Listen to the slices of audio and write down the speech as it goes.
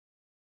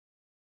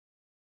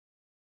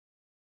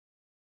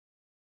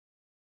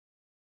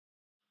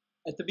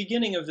At the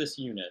beginning of this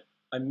unit,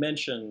 I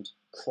mentioned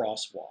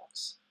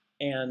crosswalks,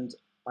 and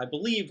I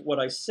believe what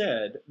I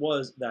said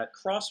was that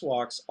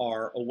crosswalks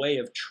are a way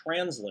of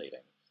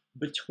translating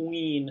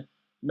between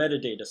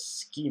metadata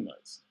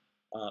schemas,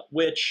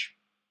 which,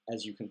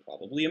 as you can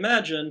probably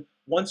imagine,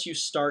 once you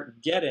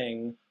start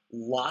getting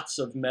lots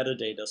of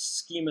metadata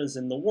schemas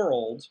in the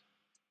world,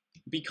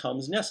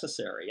 becomes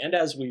necessary. And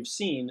as we've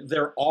seen,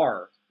 there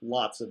are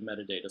lots of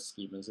metadata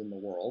schemas in the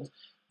world.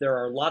 There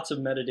are lots of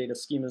metadata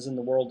schemas in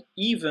the world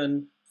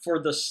even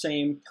for the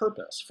same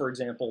purpose. For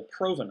example,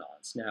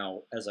 provenance.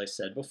 Now, as I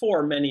said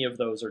before, many of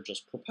those are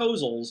just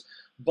proposals,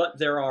 but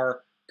there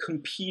are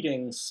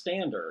competing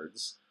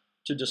standards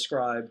to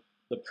describe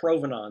the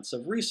provenance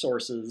of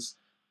resources.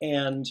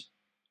 And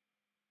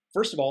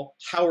first of all,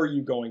 how are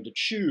you going to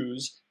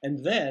choose?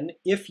 And then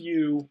if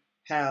you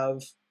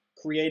have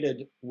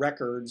created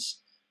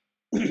records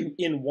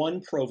in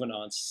one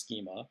provenance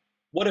schema,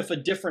 what if a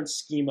different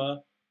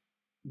schema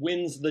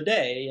wins the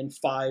day in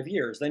 5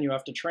 years? Then you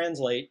have to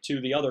translate to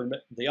the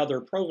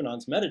other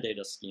provenance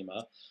metadata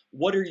schema.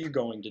 What are you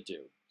going to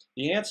do?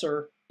 The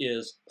answer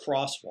is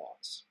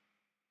crosswalks.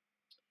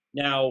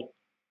 Now,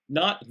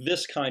 not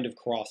this kind of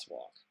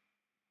crosswalk.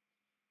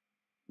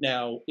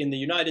 Now, in the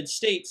United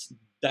States,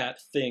 that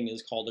thing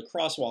is called a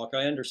crosswalk.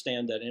 I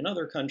understand that in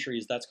other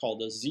countries, that's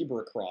called a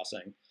zebra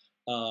crossing.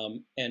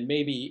 And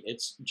maybe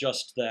it's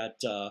just that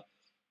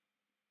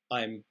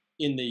I'm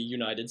in the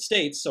United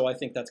States, so I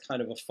think that's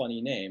kind of a funny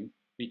name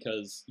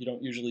because you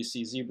don't usually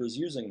see zebras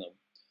using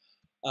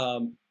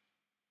them.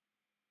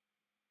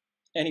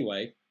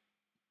 Anyway,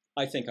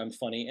 I think I'm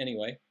funny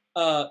anyway.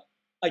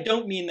 I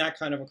don't mean that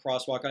kind of a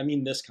crosswalk, I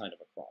mean this kind of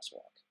a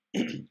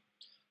crosswalk.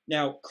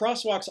 Now,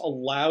 crosswalks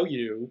allow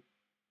you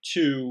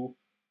to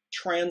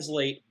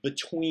translate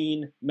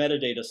between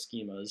metadata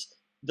schemas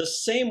the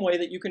same way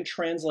that you can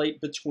translate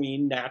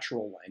between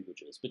natural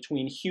languages,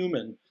 between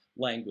human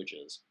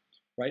languages,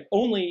 right?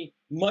 Only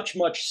much,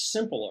 much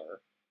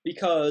simpler,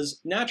 because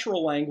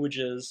natural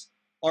languages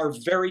are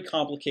very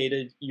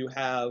complicated. You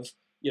have,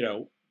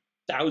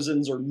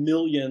 thousands or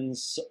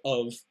millions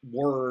of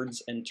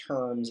words and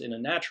terms in a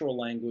natural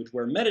language,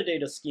 where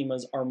metadata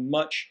schemas are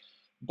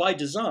by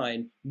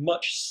design,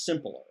 much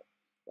simpler,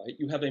 right?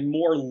 You have a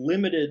more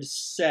limited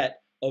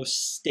set of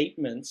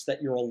statements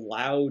that you're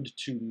allowed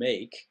to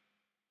make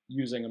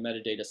using a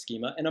metadata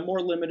schema, and a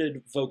more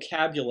limited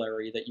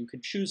vocabulary that you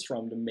could choose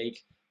from to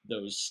make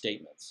those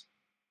statements.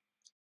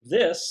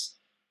 This,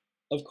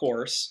 of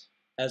course,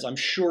 as I'm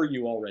sure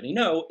you already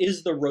know,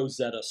 is the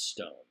Rosetta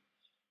Stone.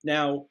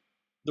 Now,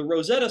 the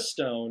Rosetta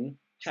Stone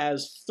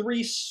has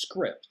 3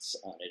 scripts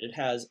on it. It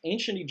has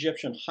ancient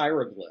Egyptian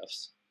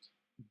hieroglyphs,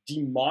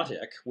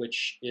 Demotic,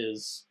 which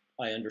is,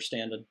 I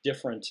understand, a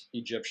different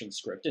Egyptian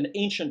script, and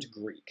ancient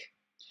Greek.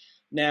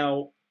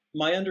 Now,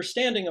 my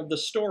understanding of the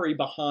story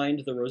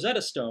behind the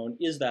Rosetta Stone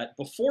is that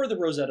before the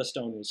Rosetta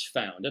Stone was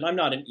found, and I'm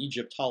not an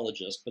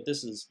Egyptologist, but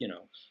this is,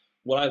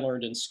 what I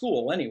learned in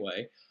school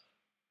anyway,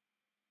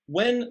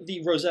 when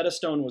the Rosetta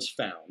Stone was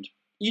found,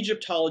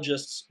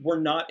 Egyptologists were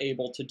not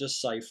able to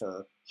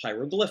decipher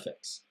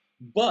hieroglyphics,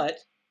 but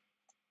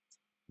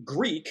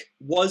Greek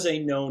was a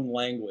known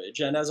language,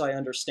 and as I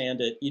understand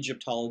it,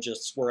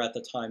 Egyptologists were at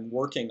the time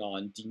working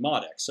on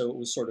Demotic, so it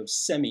was sort of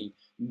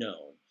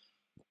semi-known.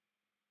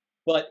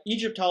 But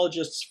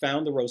Egyptologists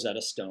found the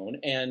Rosetta Stone,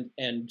 and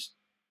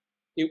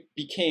it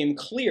became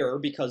clear,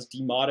 because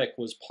Demotic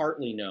was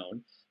partly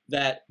known,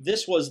 that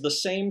this was the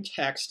same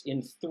text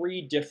in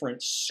 3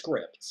 different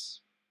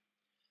scripts.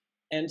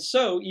 And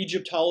so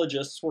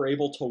Egyptologists were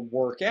able to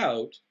work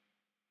out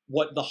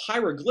what the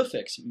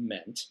hieroglyphics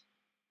meant,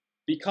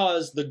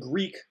 because the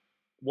Greek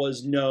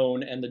was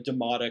known and the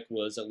Demotic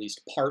was at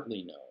least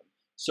partly known.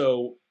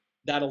 So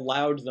that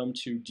allowed them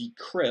to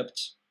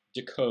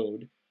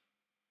decode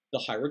the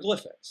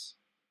hieroglyphics.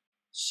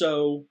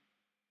 So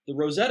the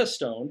Rosetta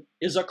Stone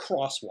is a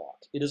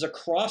crosswalk. It is a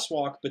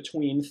crosswalk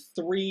between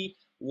 3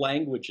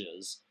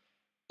 languages,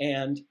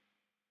 and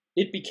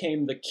it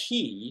became the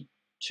key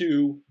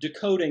to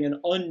decoding an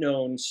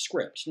unknown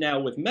script. Now,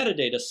 with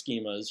metadata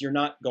schemas, you're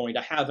not going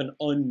to have an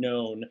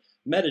unknown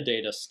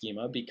metadata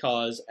schema,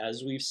 because,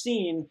 as we've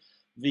seen,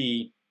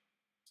 the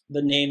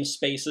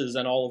namespaces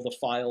and all of the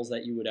files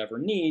that you would ever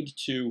need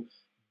to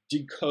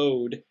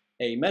decode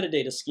a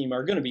metadata schema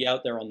are going to be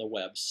out there on the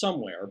web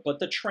somewhere, but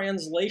the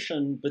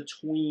translation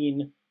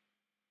between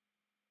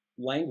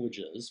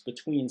languages,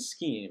 between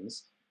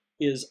schemes,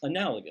 is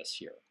analogous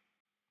here.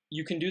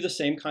 You can do the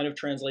same kind of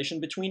translation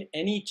between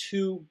any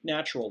 2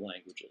 natural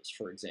languages,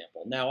 for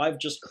example. Now, I've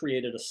just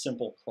created a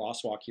simple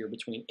crosswalk here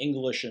between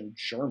English and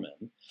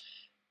German.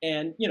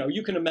 And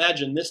you can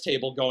imagine this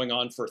table going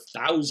on for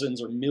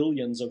thousands or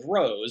millions of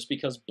rows,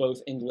 because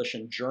both English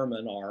and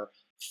German are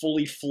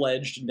fully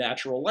fledged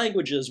natural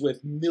languages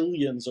with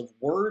millions of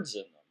words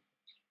in them.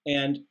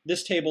 And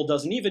this table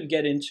doesn't even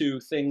get into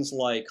things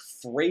like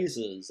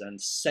phrases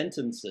and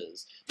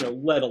sentences,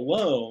 let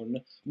alone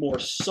more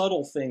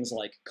subtle things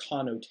like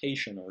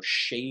connotation or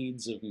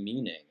shades of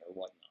meaning or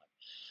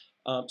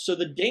whatnot. So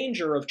the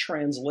danger of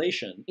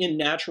translation in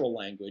natural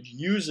language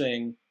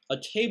using a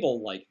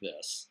table like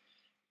this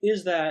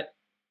is that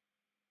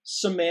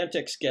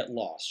semantics get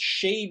lost.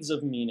 Shades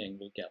of meaning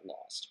will get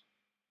lost.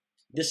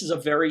 This is a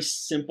very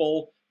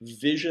simple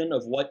vision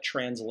of what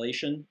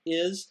translation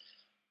is,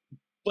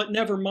 but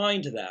never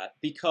mind that,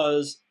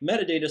 because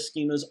metadata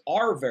schemas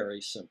are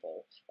very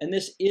simple, and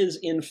this is,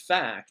 in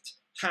fact,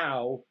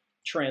 how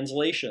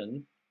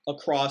translation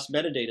across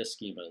metadata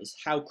schemas,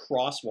 how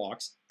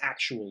crosswalks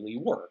actually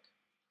work.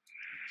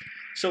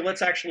 So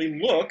let's actually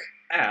look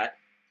at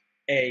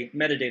a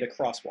metadata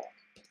crosswalk.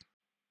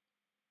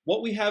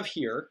 What we have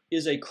here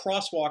is a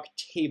crosswalk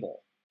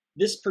table.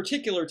 This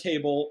particular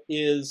table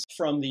is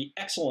from the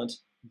excellent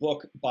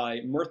book by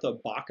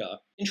Mirtha Baka,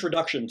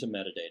 Introduction to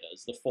Metadata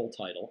is the full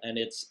title, and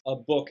it's a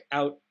book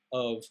out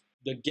of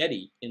the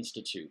Getty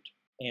Institute.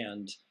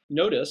 And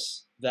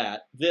notice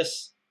that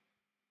this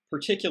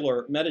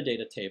particular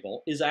metadata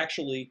table is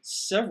actually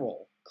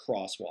several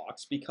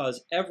crosswalks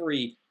because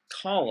every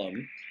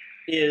column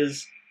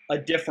is a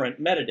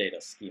different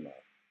metadata schema.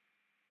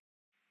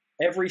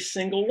 Every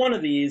single one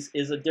of these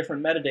is a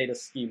different metadata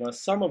schema,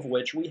 some of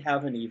which we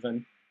haven't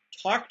even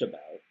talked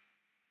about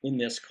in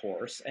this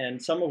course,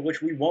 and some of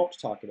which we won't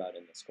talk about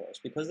in this course,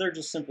 because there are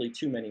just simply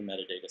too many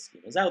metadata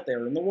schemas out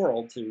there in the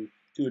world to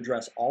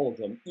address all of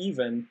them,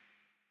 even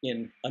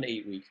in an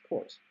 8-week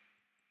course.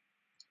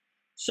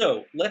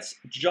 So let's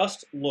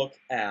just look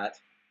at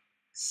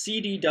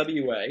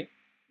CDWA,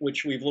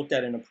 which we've looked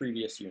at in a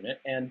previous unit,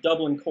 and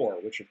Dublin Core,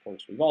 which of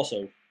course we've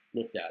also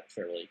looked at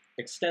fairly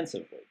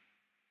extensively.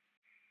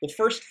 The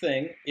first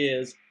thing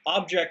is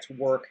object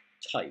work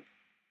type,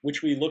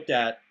 which we looked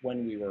at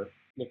when we were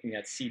looking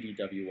at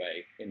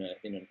CDWA in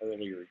an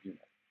earlier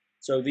unit.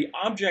 So the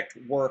object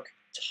work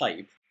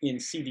type in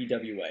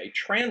CDWA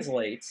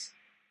translates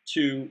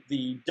to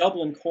the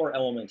Dublin core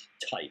element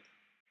type.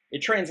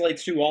 It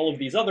translates to all of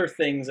these other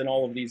things and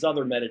all of these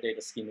other metadata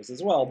schemas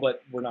as well,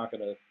 but we're not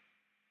going to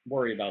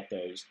worry about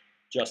those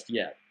just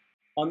yet.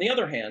 On the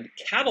other hand,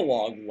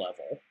 catalog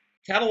level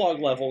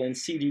in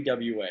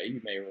CDWA,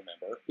 you may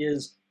remember,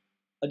 is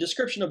a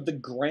description of the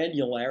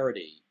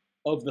granularity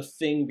of the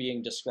thing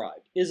being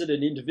described. Is it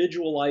an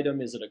individual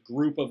item? Is it a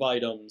group of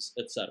items,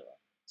 etc.?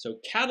 So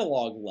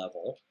catalog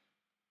level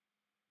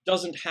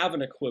doesn't have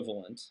an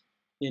equivalent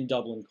in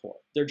Dublin Core.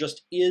 There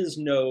just is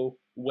no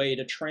way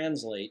to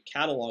translate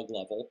catalog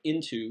level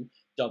into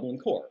Dublin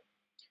Core,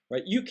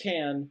 right? You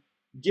can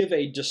give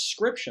a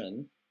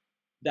description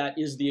that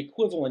is the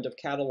equivalent of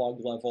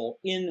catalog level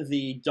in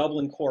the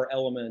Dublin Core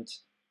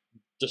element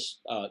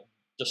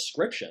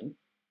description,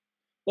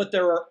 but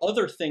there are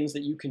other things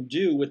that you can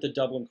do with the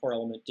Dublin Core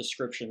element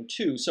description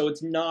too, so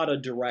it's not a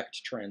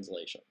direct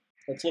translation.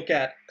 Let's look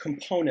at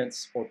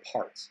components or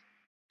parts.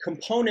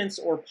 Components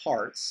or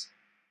parts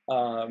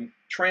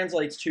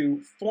translates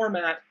to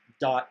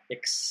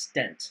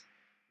format.extent.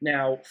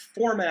 Now,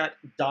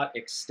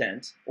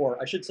 format.extent,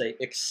 or I should say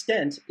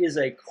extent, is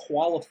a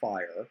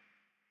qualifier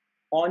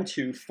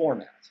onto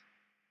format.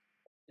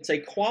 It's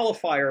a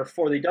qualifier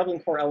for the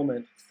Dublin Core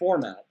element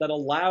format that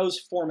allows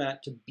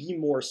format to be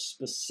more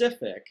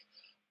specific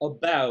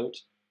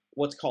about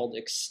what's called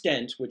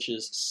extent, which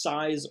is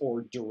size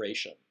or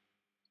duration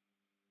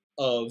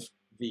of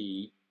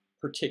the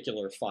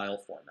particular file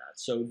format.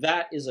 So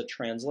that is a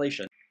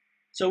translation.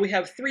 So we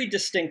have three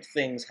distinct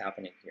things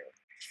happening here.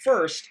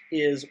 First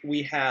is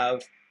we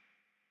have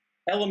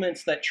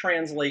elements that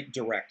translate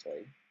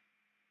directly,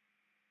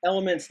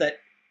 elements that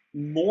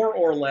more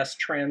or less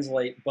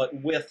translate but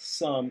with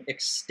some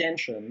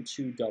extension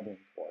to Dublin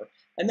Core,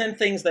 and then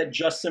things that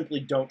just simply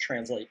don't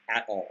translate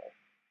at all.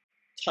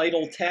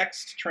 Title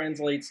text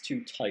translates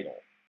to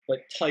title,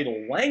 but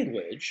title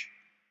language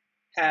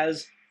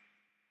has,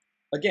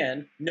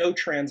 again, no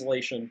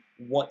translation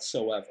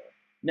whatsoever.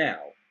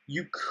 Now,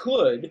 you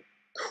could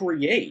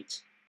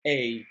create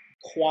a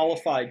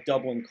qualified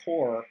Dublin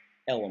Core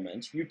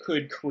element. You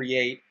could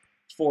create,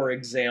 for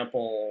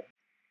example,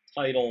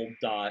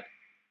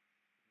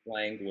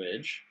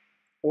 title.language,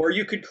 or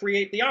you could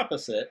create the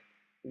opposite,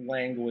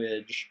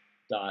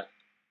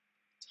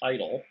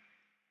 language.title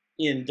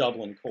in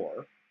Dublin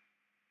Core.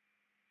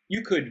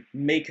 You could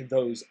make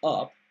those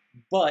up,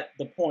 but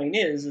the point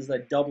is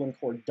that Dublin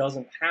Core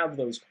doesn't have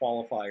those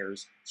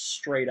qualifiers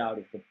straight out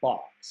of the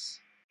box,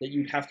 that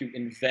you'd have to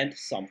invent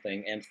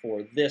something, and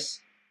for this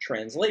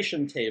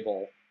translation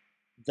table,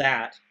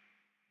 that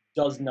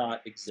does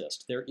not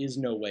exist. There is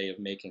no way of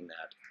making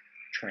that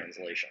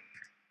translation.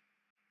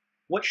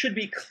 What should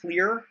be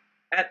clear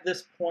at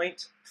this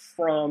point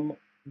from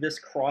this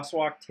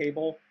crosswalk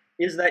table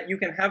is that you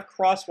can have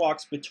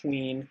crosswalks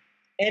between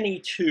any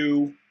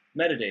two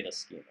metadata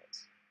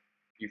schemas.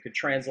 You could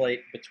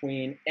translate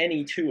between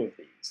any two of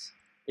these.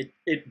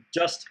 It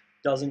just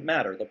doesn't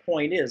matter. The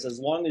point is, as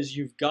long as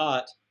you've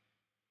got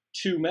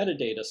two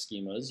metadata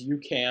schemas, you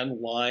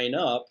can line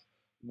up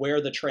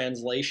where the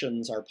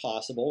translations are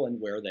possible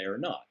and where they are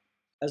not.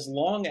 As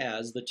long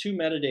as the two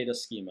metadata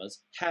schemas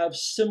have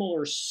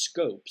similar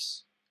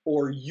scopes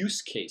or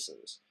use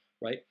cases,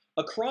 right?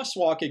 A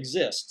crosswalk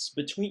exists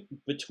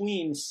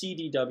between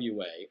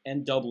CDWA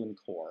and Dublin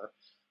Core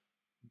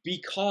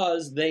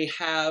because they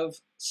have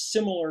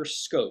similar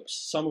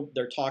scopes.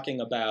 They're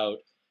talking about,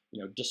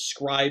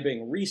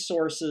 describing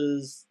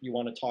resources. You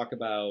want to talk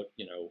about,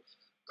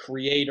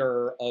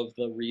 creator of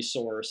the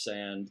resource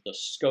and the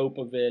scope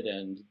of it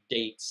and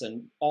dates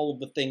and all of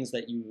the things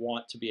that you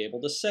want to be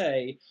able to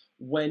say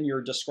when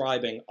you're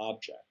describing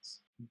objects.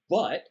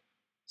 But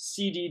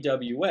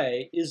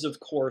CDWA is,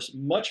 of course,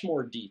 much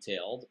more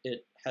detailed.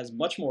 It has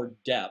much more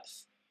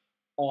depth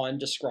on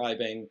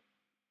describing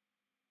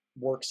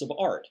works of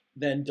art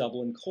than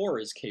Dublin Core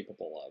is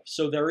capable of.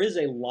 So there is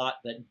a lot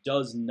that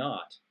does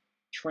not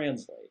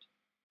translate.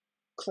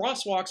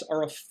 Crosswalks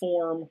are a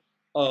form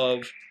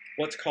of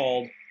what's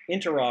called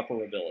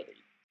interoperability.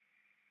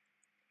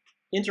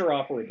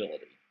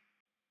 Interoperability.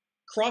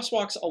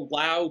 Crosswalks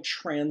allow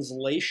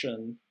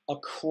translation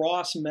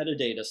across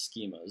metadata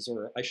schemas,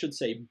 or I should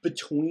say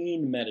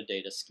between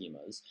metadata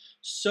schemas,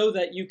 so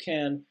that you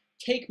can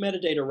take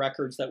metadata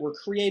records that were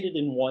created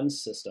in one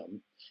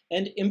system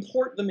and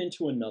import them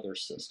into another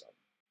system,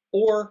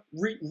 or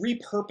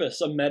repurpose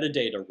a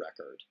metadata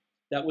record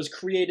that was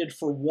created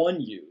for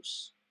one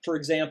use, for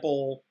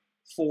example,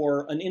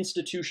 for an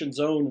institution's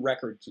own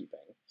record keeping,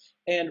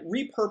 and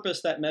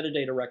repurpose that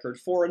metadata record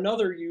for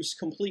another use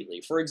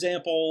completely, for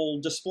example,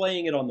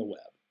 displaying it on the web,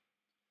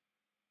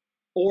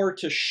 or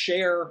to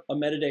share a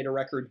metadata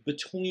record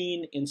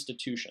between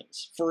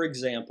institutions. For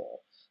example,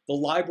 the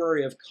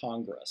Library of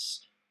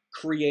Congress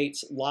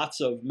creates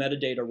lots of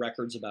metadata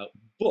records about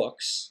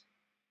books,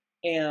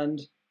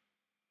 and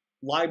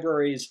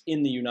libraries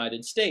in the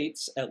United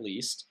States, at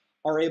least,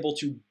 are able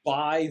to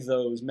buy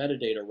those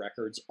metadata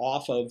records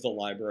off of the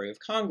Library of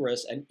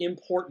Congress and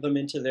import them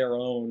into their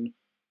own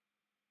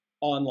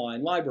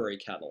online library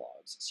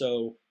catalogs.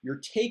 So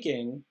you're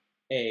taking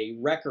a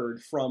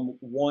record from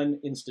one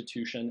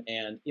institution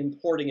and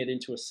importing it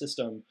into a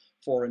system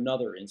for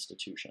another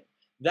institution.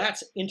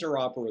 That's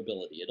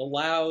interoperability. It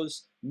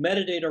allows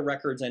metadata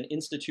records and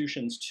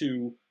institutions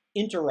to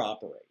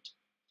interoperate.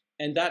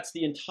 And that's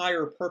the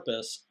entire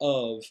purpose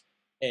of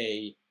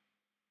a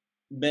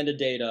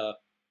metadata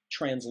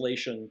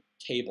translation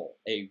table,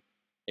 a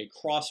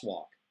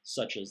crosswalk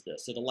such as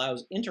this. It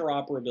allows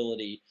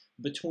interoperability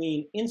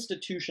between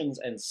institutions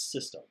and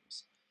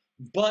systems.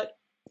 But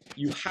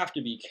you have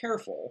to be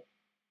careful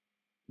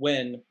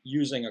when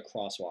using a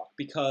crosswalk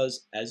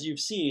because, as you've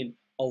seen,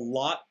 a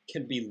lot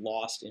can be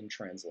lost in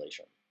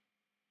translation.